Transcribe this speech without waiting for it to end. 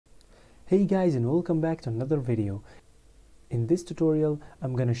Hey guys, and welcome back to another video. In this tutorial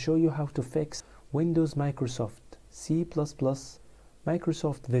I'm gonna show you how to fix Windows Microsoft C++,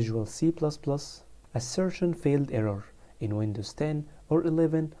 Microsoft Visual C++ assertion failed error in Windows 10 or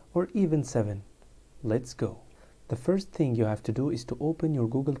 11 or even 7. Let's go. The first thing you have to do is to open your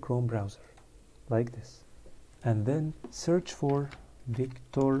Google Chrome browser like this, and then search for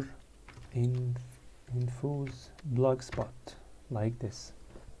Victor Info's blogspot like this,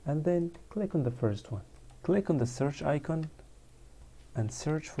 and then click on the first one. Click on the search icon and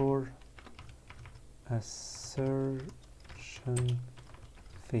search for assertion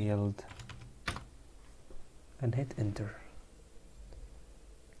failed and hit enter.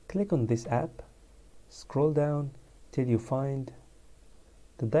 Click on this app, scroll down till you find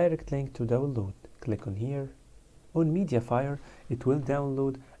the direct link to download. Click on here. On Mediafire, it will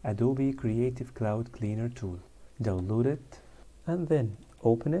download Adobe Creative Cloud Cleaner tool. Download it and then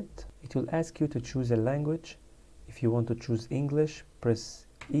open it. It will ask you to choose a language. If you want to choose English, press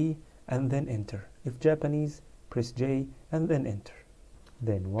E and then enter. If Japanese, press J and then enter.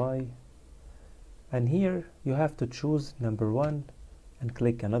 Then Y. And here you have to choose number 1 and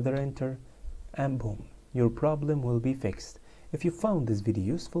click another enter, and boom, your problem will be fixed. If you found this video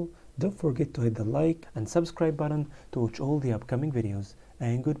useful, don't forget to hit the like and subscribe button to watch all the upcoming videos,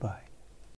 and goodbye.